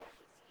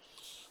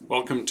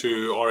Welcome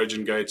to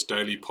Origin Gates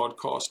Daily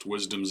Podcast,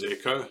 Wisdom's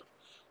Echo.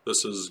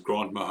 This is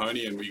Grant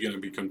Mahoney, and we're going to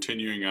be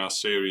continuing our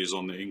series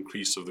on the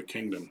increase of the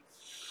kingdom.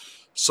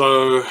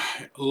 So,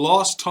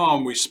 last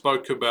time we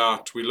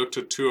looked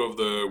at two of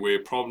the where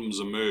problems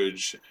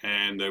emerge,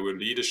 and they were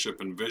leadership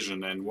and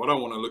vision. And what I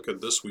want to look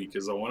at this week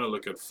is I want to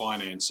look at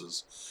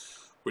finances,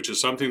 which is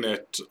something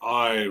that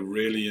I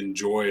really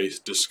enjoy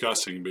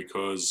discussing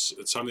because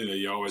it's something that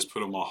you always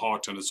put on my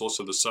heart, and it's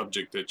also the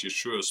subject that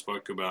Yeshua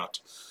spoke about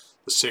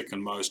the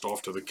second most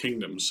after the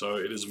kingdom. So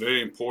it is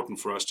very important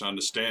for us to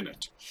understand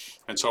it.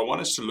 And so I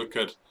want us to look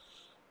at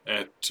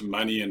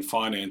money and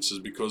finances,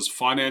 because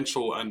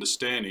financial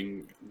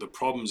understanding, the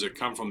problems that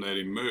come from that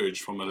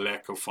emerge from a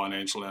lack of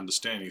financial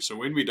understanding. So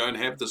when we don't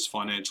have this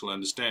financial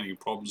understanding,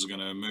 problems are going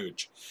to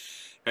emerge.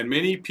 And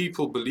many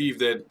people believe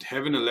that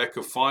having a lack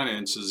of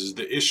finances is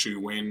the issue,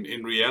 when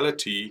in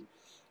reality,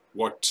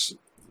 what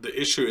the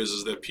issue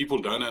is that people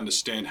don't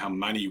understand how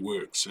money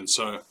works. And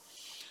so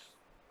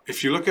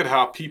if you look at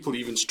how people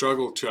even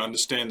struggle to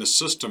understand the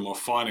system of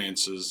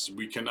finances,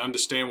 we can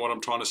understand what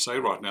I'm trying to say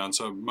right now. And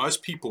so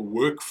most people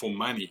work for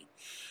money.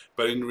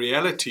 But in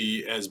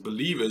reality, as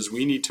believers,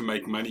 we need to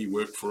make money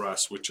work for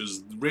us, which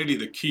is really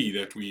the key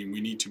that we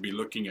need to be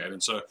looking at.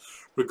 And so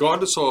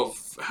regardless of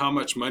how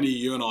much money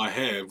you and I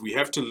have, we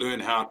have to learn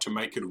how to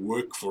make it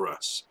work for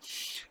us.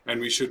 And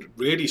we should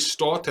really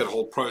start that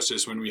whole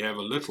process when we have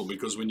a little,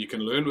 because when you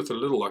can learn with a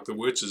little, like the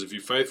word says, if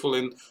you're faithful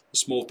in the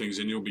small things,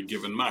 then you'll be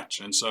given much.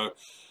 And so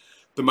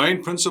the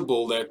main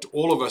principle that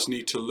all of us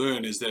need to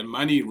learn is that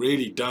money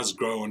really does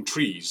grow on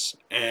trees.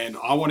 And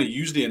I want to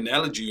use the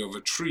analogy of a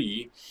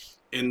tree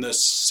in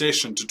this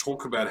session to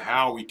talk about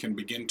how we can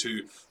begin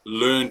to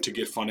learn to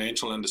get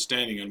financial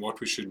understanding and what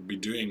we should be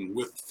doing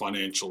with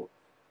financial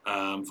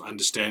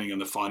understanding and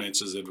the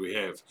finances that we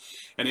have.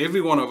 And every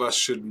one of us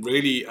should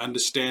really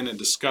understand and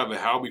discover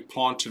how we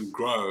plant and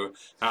grow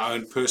our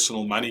own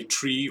personal money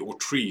tree or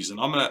trees. And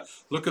I'm going to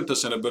look at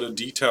this in a bit of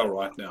detail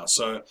right now.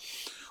 So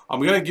I'm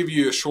going to give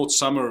you a short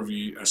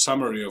summary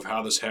of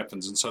how this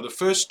happens. And so the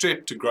first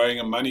step to growing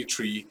a money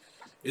tree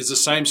is the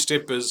same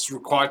step as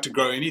required to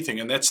grow anything,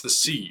 and that's the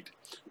seed.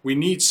 We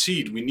need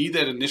seed. We need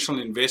that initial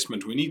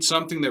investment. We need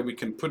something that we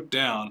can put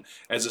down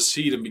as a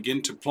seed and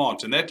begin to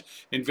plant. And that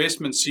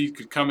investment seed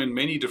could come in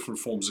many different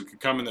forms. It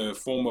could come in the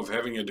form of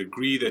having a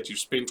degree that you've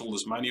spent all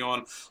this money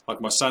on. Like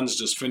my son's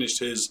just finished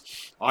his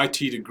IT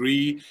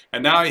degree,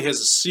 and now he has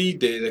a seed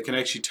there that can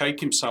actually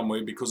take him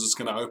somewhere, because it's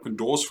going to open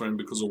doors for him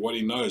because of what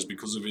he knows,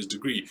 because of his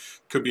degree.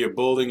 Could be a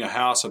building, a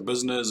house, a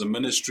business, a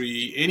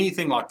ministry,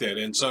 anything like that.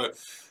 And so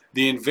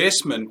the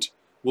investment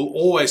will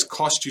always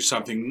cost you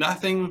something.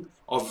 Nothing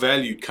of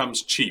value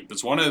comes cheap.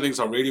 It's one of the things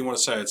I really want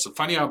to say. It's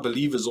funny how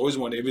believers always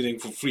want everything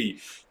for free.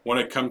 When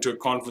they come to a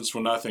conference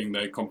for nothing,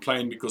 they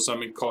complain because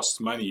something costs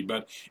money.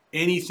 But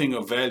anything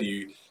of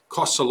value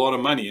costs a lot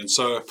of money. And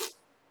so,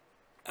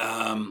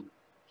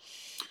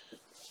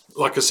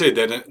 like I said,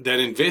 that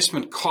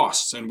investment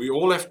costs, and we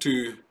all have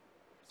to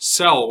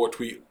sell what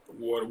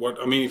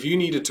I mean, if you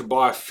needed to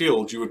buy a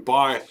field, you would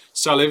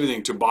sell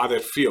everything to buy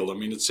that field. I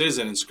mean, it says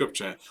that in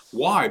scripture.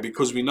 Why?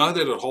 Because we know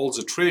that it holds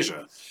a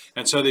treasure.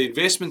 And so the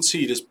investment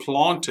seed is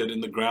planted in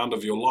the ground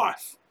of your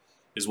life,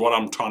 is what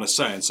I'm trying to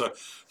say. And so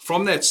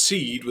from that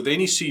seed, with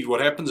any seed,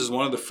 what happens is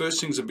one of the first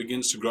things that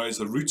begins to grow is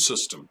the root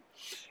system.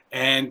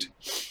 And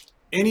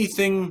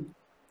anything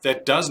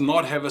that does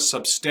not have a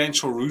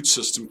substantial root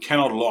system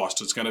cannot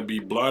last. It's going to be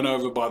blown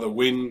over by the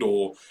wind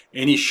or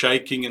any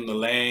shaking in the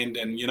land,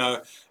 and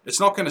it's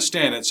not going to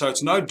stand. And so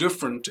it's no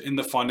different in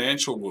the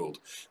financial world,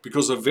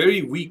 because a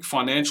very weak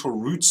financial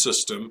root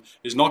system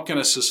is not going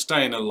to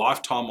sustain a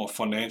lifetime of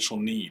financial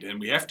need. And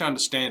we have to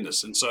understand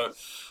this. And so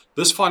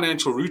this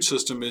financial root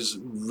system is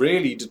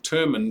really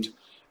determined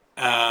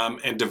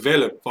and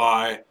developed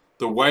by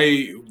the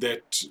way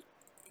that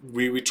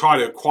we try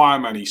to acquire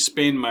money,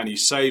 spend money,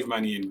 save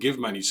money, and give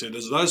money. So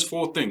there's those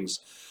four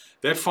things.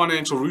 That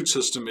financial root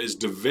system is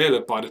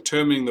developed by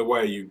determining the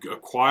way you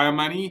acquire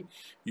money,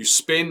 you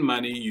spend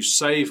money, you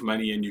save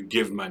money, and you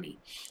give money.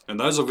 And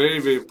those are very,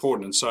 very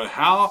important. And so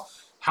how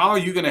are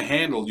you going to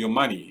handle your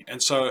money?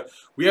 And so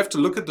we have to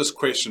look at this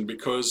question,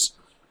 because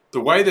the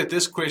way that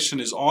this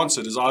question is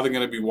answered is either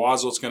going to be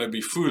wise or it's going to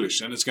be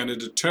foolish, and it's going to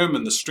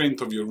determine the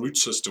strength of your root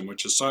system,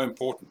 which is so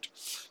important.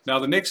 Now,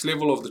 the next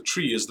level of the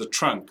tree is the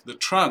trunk. The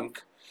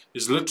trunk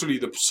is literally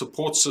the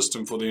support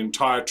system for the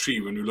entire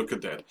tree when we look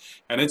at that.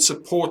 And it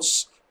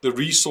supports the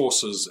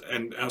resources,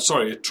 and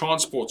it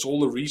transports all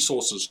the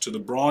resources to the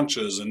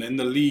branches and then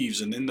the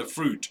leaves and then the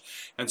fruit.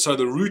 And so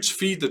the roots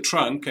feed the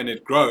trunk, and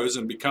it grows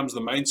and becomes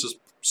the main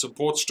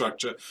support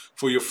structure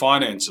for your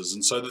finances.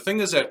 And so the thing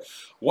is that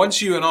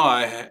once you and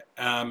I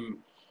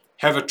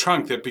have a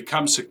trunk that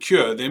becomes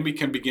secure, then we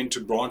can begin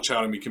to branch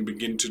out and we can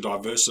begin to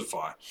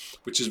diversify,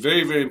 which is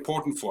very, very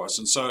important for us.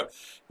 And so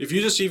if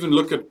you just even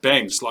look at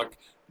banks, like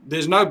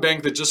there's no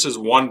bank that just has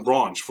one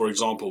branch, for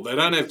example. They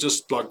don't have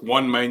just like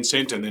one main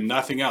center and then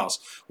nothing else.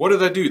 What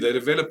do? They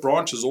develop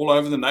branches all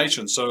over the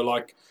nation. So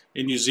like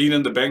in New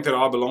Zealand, the bank that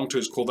I belong to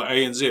is called the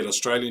ANZ,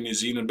 Australian New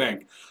Zealand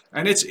Bank.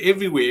 And it's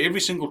everywhere.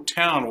 Every single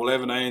town will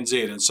have an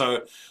ANZ. And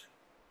so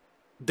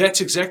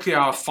that's exactly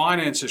how our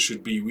finances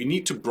should be. We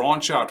need to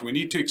branch out. We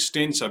need to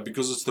extend so,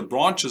 because it's the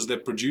branches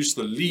that produce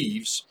the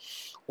leaves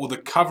or the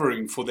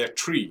covering for that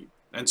tree.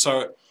 And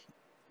so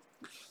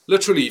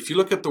literally, if you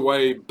look at the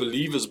way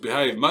believers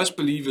behave, most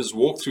believers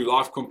walk through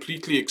life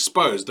completely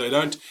exposed. They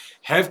don't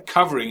have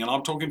covering, and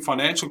I'm talking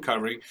financial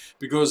covering,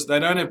 because they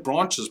don't have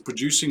branches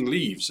producing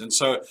leaves. And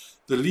so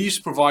the leaves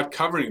provide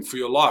covering for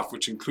your life,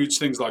 which includes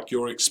things like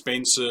your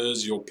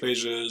expenses, your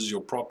pleasures,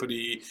 your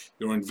property,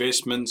 your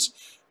investments.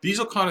 These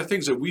are kind of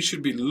things that we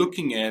should be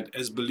looking at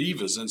as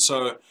believers. And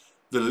so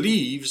the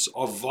leaves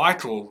are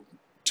vital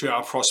to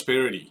our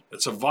prosperity.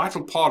 It's a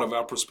vital part of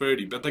our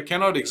prosperity, but they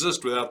cannot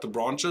exist without the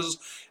branches,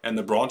 and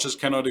the branches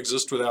cannot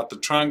exist without the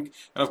trunk.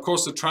 And of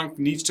course, the trunk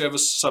needs to have a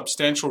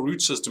substantial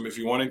root system. If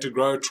you're wanting to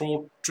grow a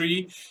tall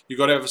tree, you've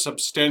got to have a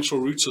substantial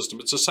root system.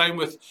 It's the same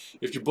with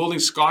if you're building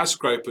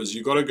skyscrapers,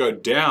 you've got to go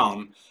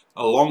down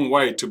a long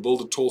way to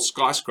build a tall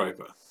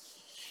skyscraper.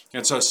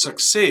 And so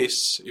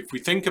success, if we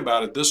think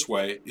about it this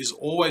way, is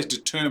always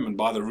determined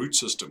by the root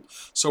system.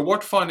 So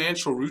what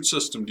financial root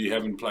system do you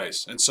have in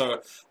place? And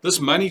so this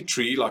money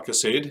tree, like I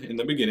said in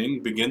the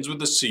beginning, begins with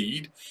the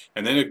seed,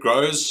 and then it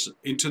grows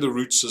into the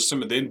root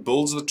system, and then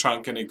builds the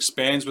trunk and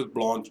expands with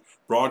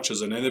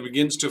branches, and then it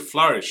begins to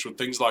flourish with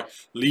things like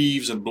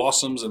leaves and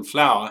blossoms and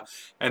flower.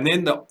 And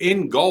then the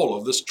end goal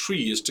of this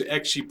tree is to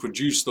actually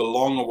produce the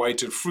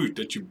long-awaited fruit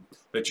that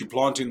you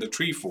plant in the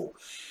tree for.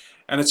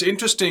 And it's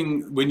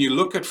interesting when you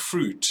look at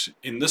fruit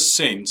in this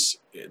sense,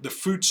 the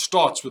fruit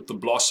starts with the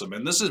blossom.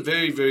 And this is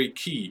very, very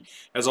key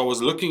as I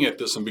was looking at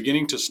this and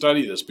beginning to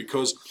study this,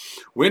 because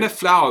when a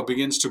flower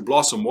begins to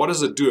blossom, what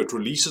does it do? It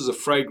releases a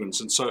fragrance.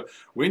 And so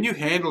when you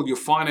handle your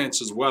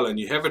finances well and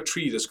you have a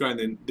tree that's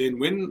growing, then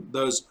when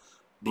those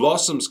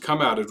blossoms come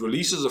out, it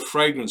releases a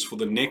fragrance for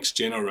the next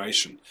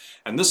generation.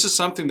 And this is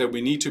something that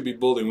we need to be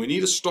building. We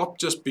need to stop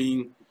just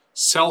being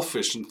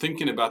selfish and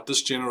thinking about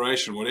this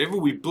generation. Whatever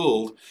we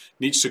build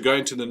needs to go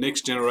into the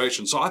next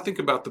generation. So I think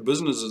about the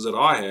businesses that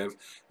I have,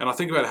 and I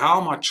think about how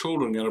are my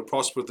children going to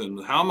prosper with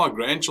them, how are my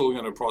grandchildren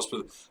going to prosper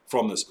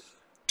from this.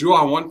 Do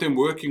I want them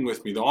working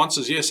with me? The answer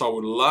is yes, I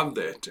would love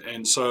that.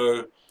 And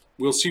so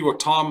we'll see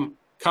what time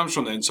comes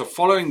from that. And so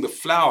following the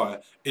flower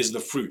is the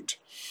fruit.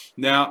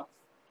 Now,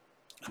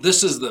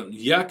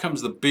 here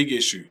comes the big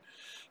issue.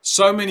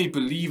 So many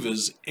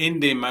believers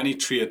end their money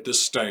tree at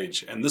this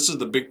stage, and this is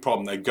the big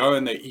problem. They go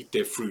and they eat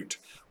their fruit,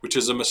 which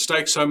is a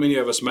mistake so many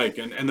of us make.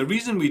 And the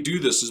reason we do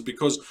this is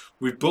because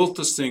we've built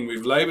this thing,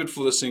 we've labored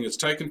for this thing, it's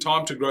taken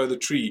time to grow the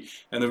tree,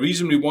 and the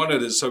reason we want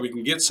it is so we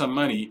can get some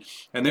money,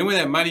 and then when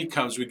that money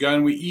comes, we go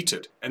and we eat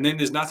it, and then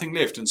there's nothing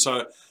left. And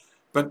so,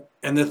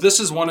 this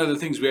is one of the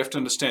things we have to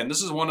understand.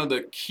 This is one of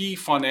the key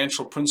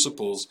financial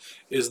principles,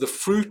 is the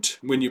fruit.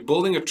 When you're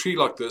building a tree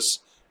like this,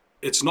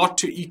 it's not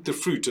to eat the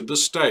fruit at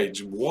this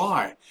stage.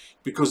 Why?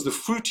 Because the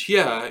fruit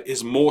here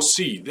is more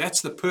seed.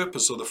 That's the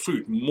purpose of the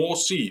fruit, more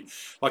seed.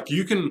 Like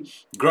you can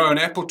grow an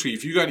apple tree.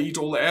 If you go and eat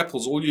all the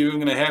apples, all you're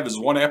going to have is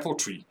one apple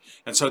tree.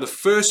 And so the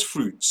first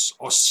fruits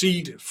are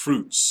seed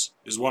fruits,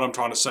 is what I'm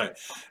trying to say.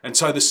 And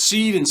so the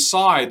seed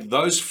inside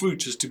those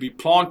fruits is to be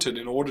planted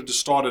in order to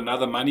start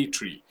another money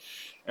tree.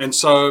 And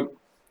so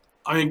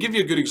I can give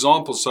you a good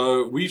example.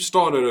 So we've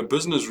started a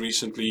business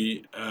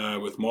recently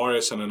with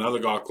Marius and another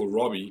guy called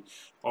Robbie,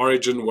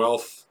 Origin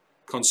Wealth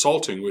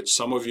Consulting, which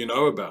some of you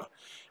know about.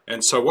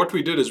 And so what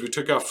we did is we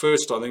took our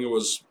first, I think it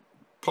was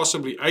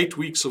possibly 8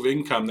 weeks of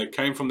income that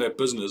came from that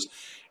business,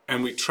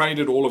 and we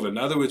traded all of it. In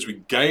other words,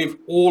 we gave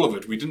all of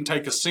it. We didn't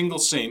take a single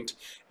cent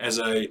as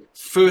a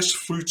first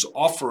fruits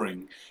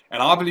offering.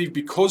 And I believe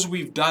because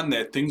we've done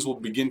that, things will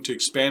begin to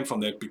expand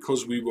from that,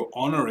 because we were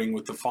honoring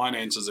with the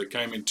finances that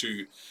came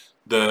into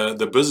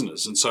the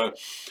business. And so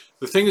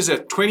the thing is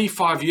that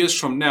 25 years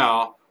from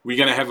now, we're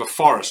going to have a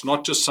forest,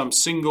 not just some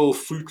single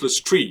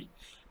fruitless tree.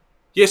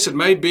 Yes, it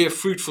may bear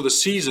fruit for the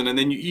season, and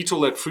then you eat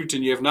all that fruit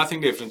and you have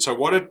nothing left. And so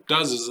what it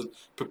does is it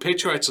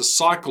perpetuates a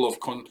cycle of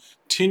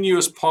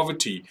continuous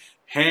poverty,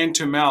 hand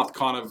to mouth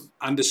kind of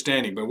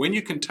understanding. But when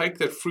you can take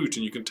that fruit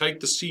and you can take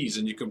the seeds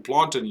and you can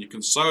plant it and you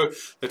can sow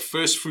that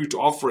first fruit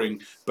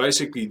offering,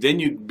 basically,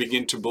 then you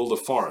begin to build a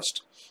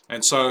forest.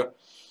 And so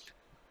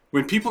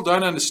when people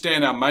don't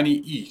understand how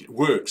money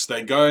works,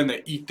 they go and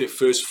they eat their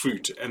first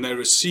fruit, and they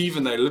receive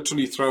and they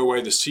literally throw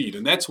away the seed.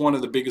 And that's one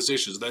of the biggest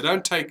issues. They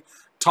don't take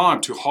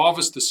time to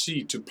harvest the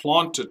seed, to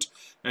plant it,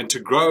 and to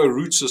grow a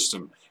root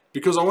system.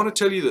 Because I want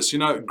to tell you this,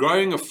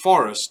 growing a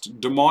forest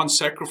demands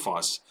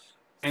sacrifice.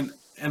 And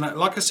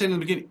like I said in the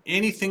beginning,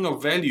 anything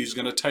of value is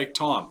going to take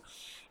time.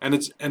 And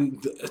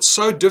it's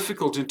so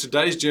difficult in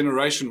today's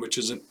generation, which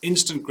is an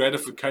instant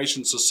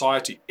gratification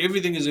society.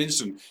 Everything is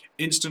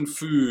instant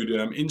food,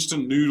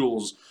 instant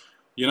noodles.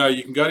 You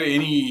can go to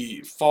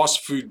any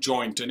fast food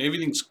joint and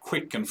everything's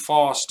quick and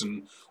fast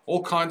and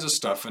all kinds of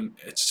stuff. And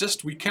it's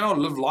just, we cannot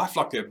live life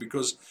like that,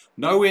 because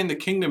nowhere in the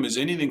kingdom is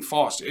anything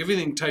fast.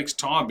 Everything takes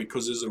time,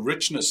 because there's a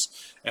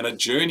richness and a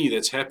journey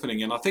that's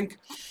happening. And I think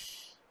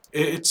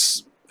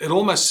it's it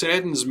almost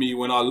saddens me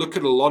when I look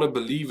at a lot of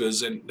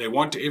believers and they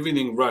want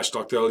everything rushed.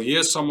 Like they'll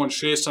hear someone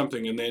share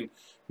something and then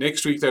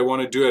next week they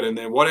want to do it. And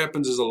then what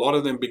happens is a lot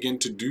of them begin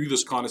to do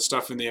this kind of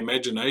stuff in their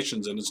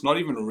imaginations and it's not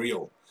even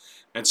real.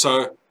 And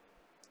so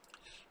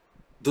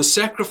the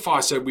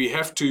sacrifice that we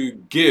have to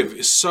give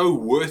is so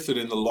worth it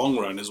in the long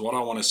run, is what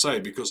I want to say,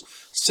 because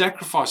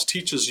sacrifice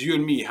teaches you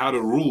and me how to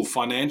rule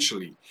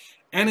financially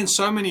and in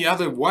so many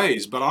other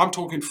ways, but I'm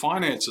talking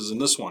finances in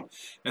this one.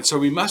 And so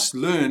we must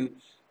learn,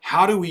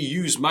 how do we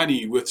use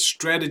money with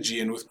strategy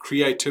and with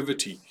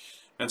creativity?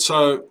 And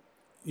so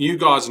you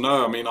guys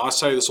know, I mean, I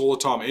say this all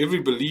the time, every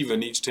believer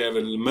needs to have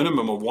a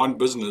minimum of one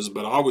business,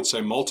 but I would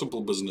say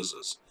multiple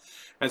businesses.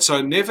 And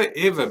so never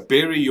ever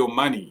bury your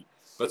money,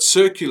 but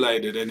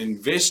circulate it and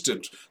invest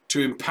it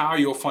to empower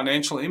your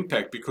financial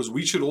impact, because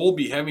we should all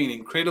be having an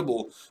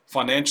incredible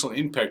financial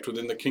impact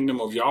within the kingdom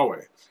of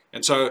Yahweh.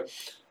 And so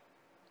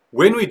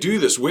when we do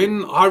this,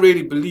 when I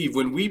really believe,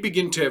 when we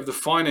begin to have the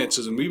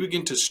finances and we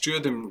begin to steer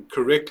them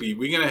correctly,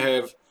 we're going to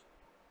have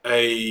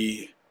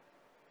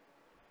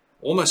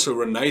almost a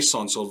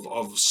renaissance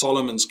of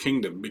Solomon's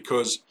kingdom,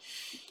 because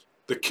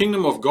the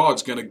kingdom of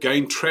God's going to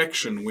gain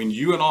traction when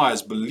you and I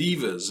as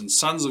believers and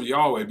sons of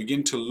Yahweh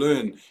begin to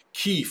learn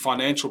key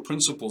financial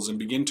principles and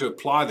begin to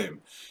apply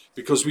them,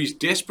 because we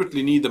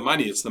desperately need the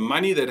money. It's the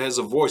money that has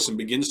a voice and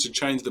begins to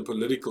change the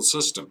political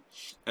system.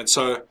 And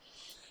so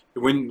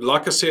when,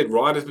 like I said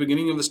right at the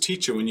beginning of this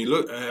teaching, when you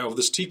look at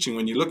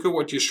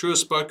what Yeshua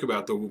spoke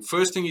about, the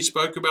first thing he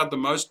spoke about the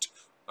most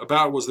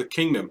about was the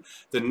kingdom.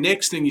 The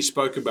next thing he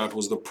spoke about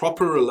was the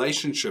proper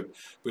relationship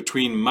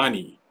between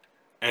money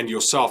and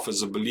yourself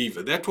as a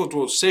believer. That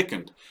was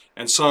second.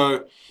 And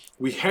so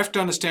we have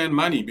to understand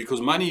money, because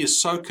money is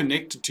so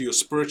connected to your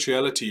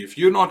spirituality. If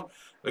you're not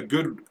a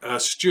good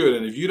steward,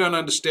 and if you don't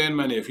understand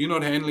money, if you're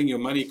not handling your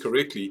money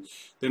correctly,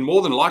 then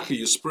more than likely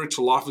your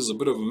spiritual life is a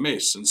bit of a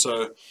mess. And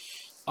so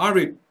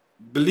I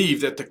believe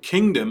that the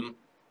kingdom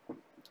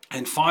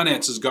and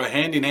finances go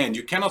hand in hand.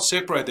 You cannot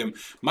separate them.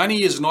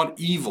 Money is not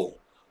evil.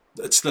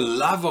 It's the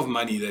love of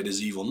money that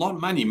is evil, not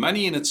money.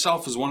 Money in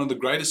itself is one of the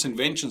greatest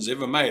inventions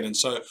ever made. And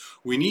so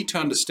we need to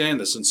understand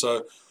this. And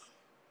so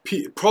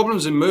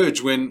problems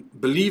emerge when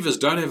believers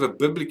don't have a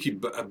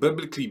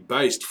biblically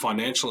based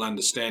financial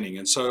understanding.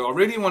 And so I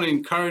really want to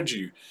encourage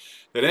you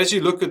that as you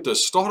look at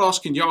this, start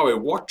asking Yahweh,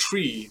 what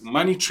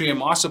money tree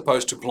am I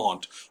supposed to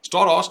plant?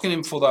 Start asking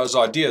him for those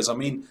ideas. I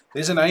mean,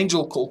 there's an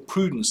angel called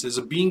Prudence. There's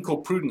a being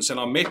called Prudence,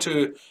 and I met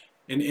her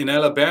in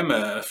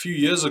Alabama a few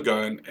years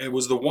ago, and it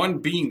was the one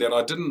being that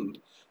I didn't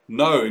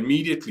know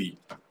immediately.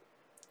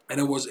 And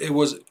it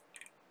was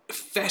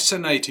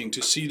fascinating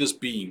to see this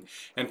being.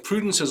 And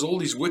Prudence has all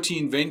these witty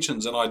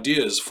inventions and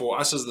ideas for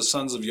us as the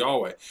sons of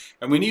Yahweh.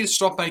 And we need to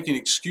stop making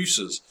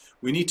excuses.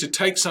 We need to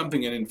take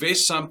something and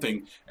invest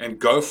something and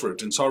go for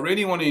it. And so I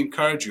really want to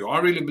encourage you. I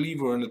really believe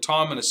we're in a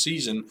time and a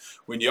season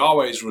when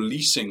Yahweh is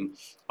releasing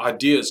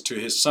ideas to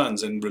his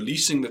sons and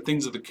releasing the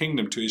things of the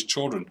kingdom to his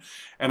children.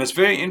 And it's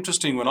very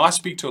interesting when I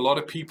speak to a lot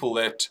of people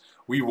that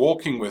we're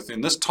walking with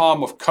in this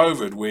time of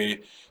COVID, where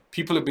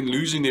people have been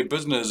losing their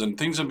business and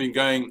things have been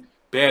going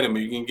bad, and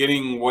we've been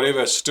getting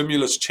whatever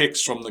stimulus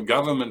checks from the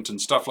government and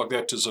stuff like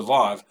that to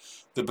survive.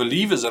 The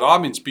believers that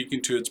I've been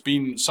speaking to, it's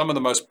been some of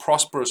the most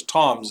prosperous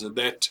times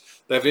that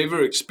they've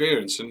ever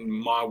experienced. And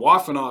my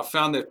wife and I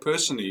found that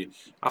personally.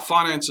 Our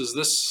finances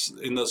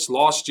in this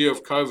last year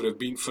of COVID have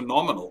been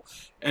phenomenal.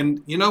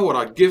 And you know what?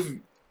 I give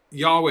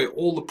Yahweh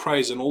all the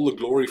praise and all the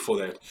glory for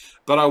that.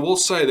 But I will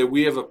say that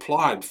we have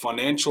applied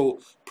financial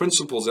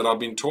principles that I've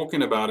been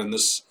talking about in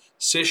this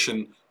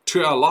session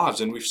to our lives,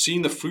 and we've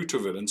seen the fruit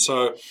of it. And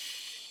so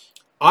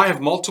I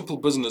have multiple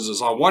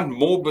businesses. I want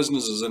more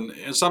businesses.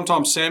 And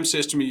sometimes Sam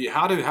says to me,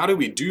 how do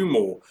we do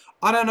more?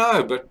 I don't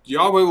know, but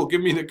Yahweh will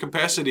give me the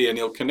capacity and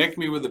he'll connect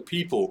me with the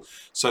people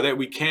so that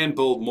we can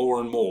build more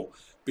and more.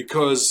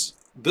 Because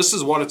this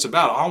is what it's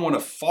about. I want a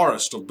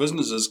forest of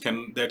businesses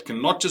that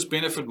can not just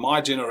benefit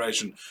my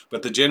generation,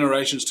 but the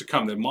generations to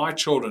come, that my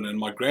children and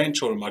my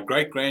grandchildren, my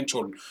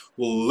great-grandchildren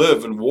will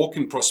live and walk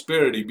in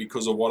prosperity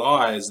because of what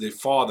I, as their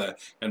father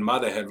and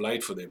mother, have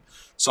laid for them.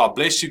 So I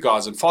bless you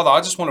guys. And Father, I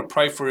just want to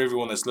pray for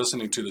everyone that's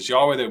listening to this,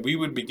 Yahweh, that we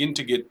would begin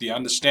to get the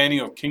understanding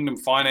of kingdom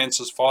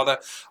finances, Father.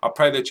 I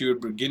pray that you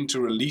would begin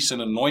to release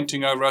an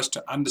anointing over us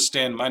to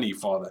understand money,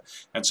 Father.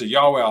 And so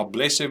Yahweh, I'll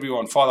bless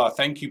everyone. Father, I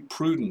thank you,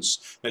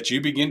 Prudence, that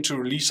you begin to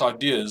release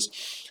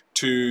ideas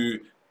to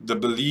the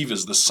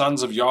believers, the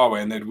sons of Yahweh,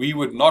 and that we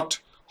would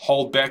not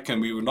hold back and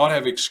we would not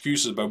have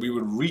excuses, but we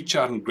would reach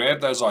out and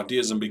grab those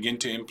ideas and begin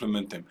to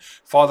implement them.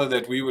 Father,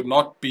 that we would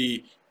not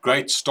be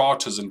great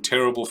starters and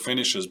terrible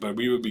finishers, but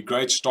we would be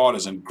great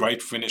starters and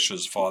great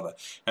finishers, Father.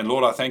 And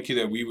Lord, I thank you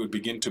that we would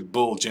begin to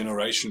build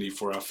generationally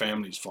for our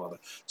families, Father.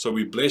 So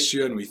we bless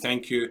you and we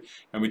thank you,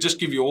 and we just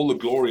give you all the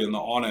glory and the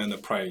honor and the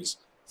praise.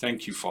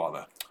 Thank you,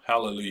 Father.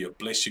 Hallelujah.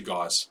 Bless you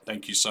guys.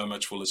 Thank you so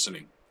much for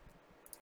listening.